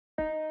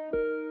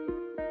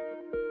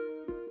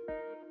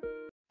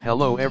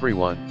Hello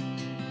everyone.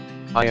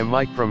 I am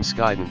Mike from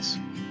Skydance.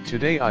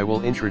 Today I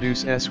will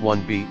introduce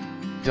S1B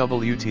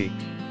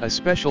WT, a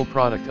special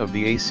product of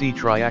the AC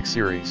Triac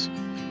series.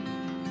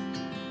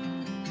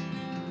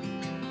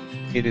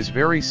 It is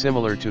very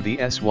similar to the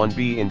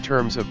S1B in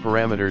terms of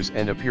parameters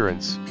and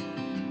appearance.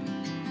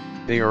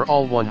 They are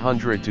all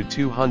 100 to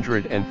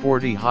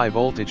 240 high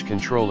voltage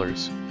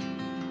controllers.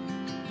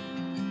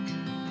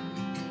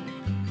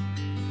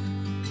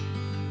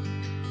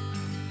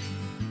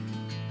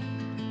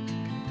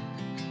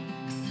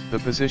 The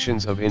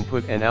positions of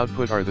input and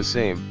output are the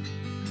same.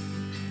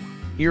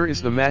 Here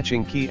is the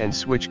matching key and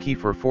switch key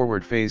for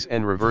forward phase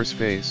and reverse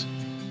phase.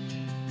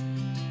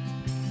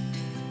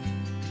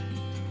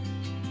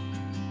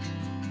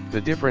 The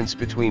difference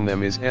between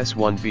them is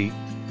S1B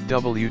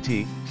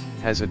WT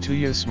has a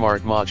Tuya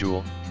Smart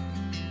module.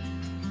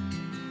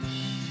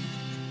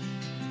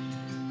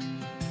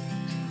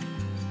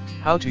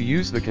 How to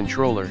use the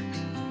controller?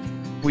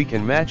 We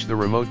can match the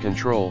remote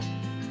control.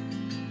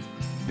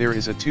 There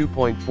is a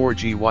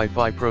 2.4G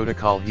Wi-Fi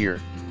protocol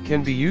here,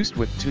 can be used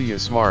with Tuya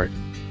Smart.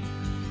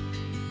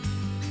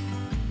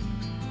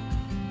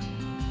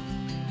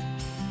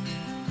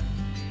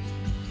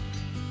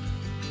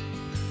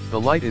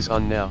 The light is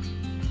on now.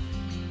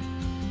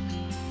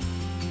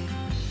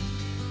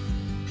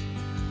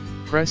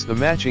 Press the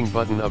matching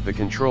button of the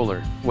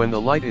controller. When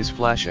the light is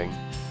flashing,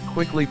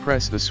 quickly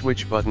press the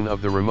switch button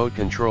of the remote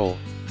control.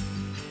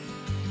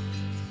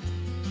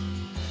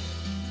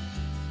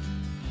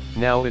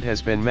 Now it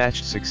has been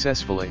matched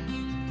successfully.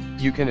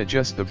 You can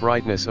adjust the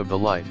brightness of the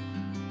light.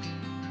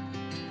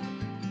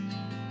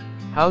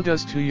 How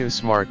does Tuya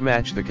Smart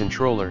match the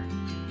controller?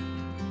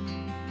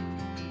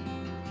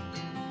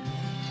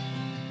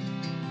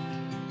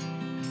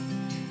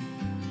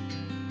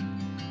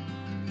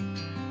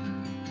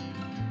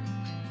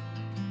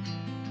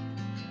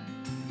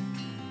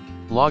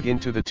 Log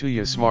into the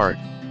Tuya Smart.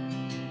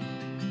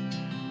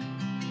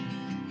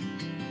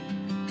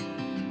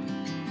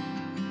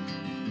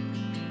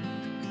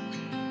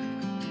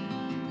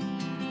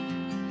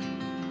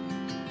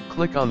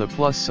 Click on the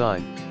plus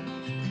sign.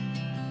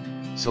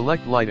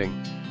 Select lighting.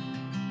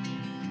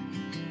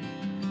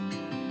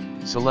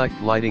 Select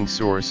lighting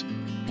source,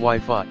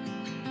 Wi-Fi.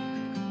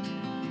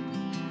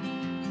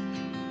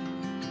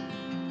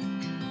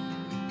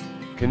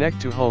 Connect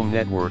to home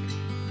network.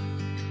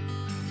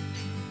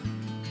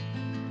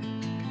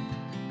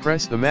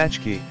 Press the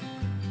match key.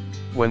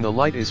 When the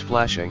light is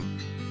flashing,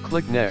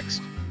 click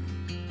Next.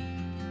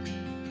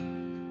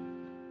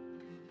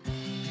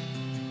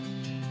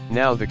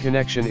 Now the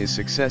connection is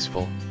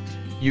successful.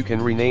 You can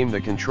rename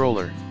the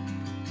controller.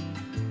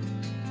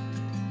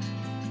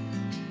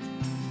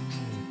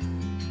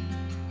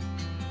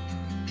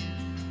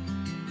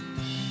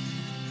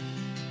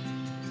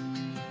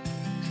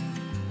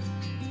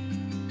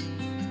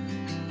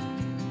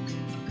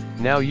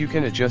 Now you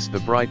can adjust the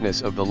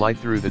brightness of the light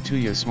through the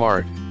Tuya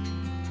Smart.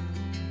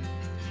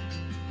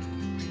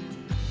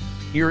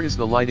 Here is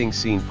the lighting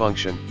scene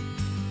function.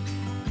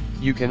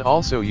 You can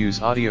also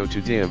use audio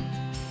to dim.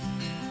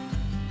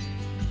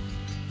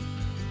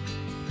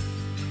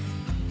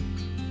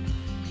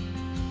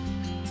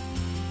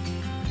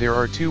 There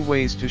are two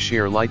ways to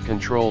share light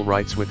control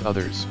rights with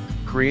others.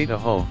 Create a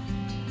home.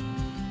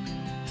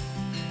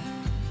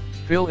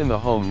 Fill in the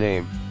home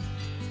name.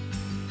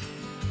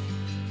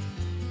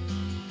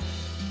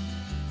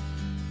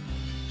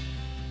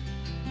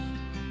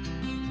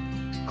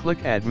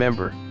 Click Add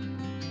Member.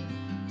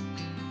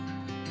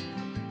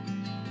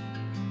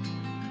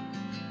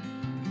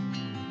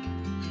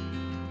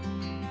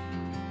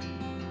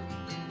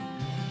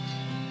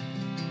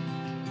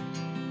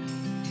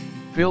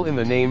 Fill in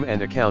the name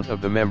and account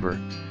of the member.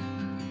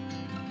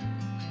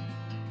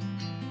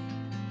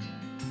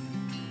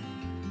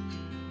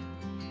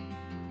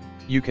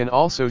 You can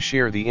also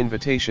share the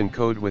invitation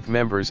code with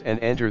members and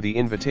enter the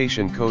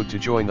invitation code to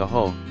join the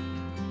home.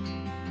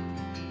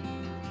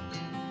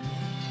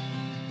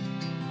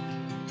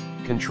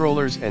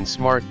 Controllers and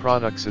smart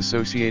products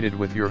associated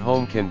with your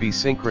home can be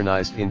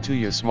synchronized in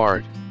Tuya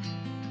Smart.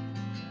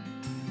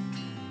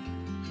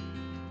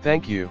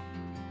 Thank you.